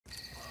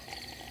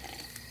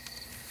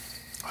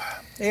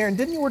Hey, Aaron,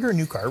 didn't you order a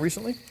new car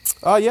recently?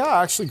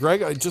 Yeah, actually,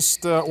 Greg, I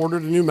just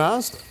ordered a new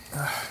Mazda.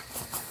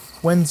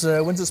 When's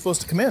it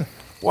supposed to come in?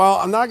 Well,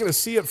 I'm not going to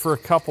see it for a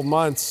couple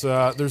months.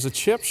 There's a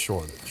chip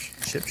shortage.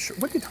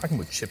 What are you talking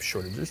about, chip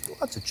shortage? There's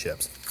lots of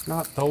chips.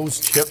 Not those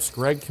chips,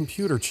 Greg,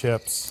 computer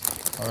chips.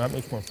 Oh, that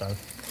makes more sense.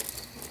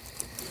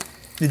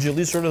 Did you at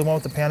least order the one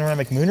with the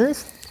panoramic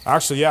moonroof?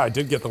 Actually, yeah, I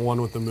did get the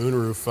one with the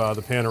moonroof,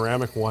 the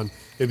panoramic one.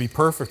 It'd be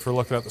perfect for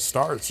looking at the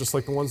stars, just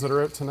like the ones that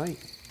are out tonight.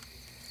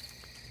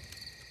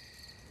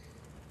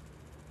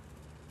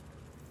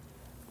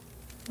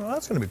 Well,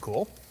 that's going to be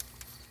cool.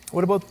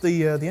 What about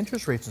the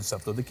interest rates and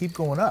stuff, though? They keep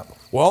going up.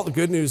 Well, the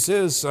good news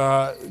is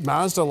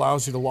Mazda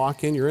allows you to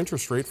lock in your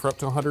interest rate for up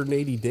to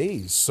 180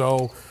 days.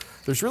 So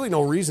there's really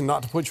no reason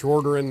not to put your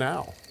order in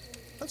now.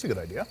 That's a good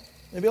idea.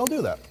 Maybe I'll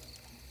do that.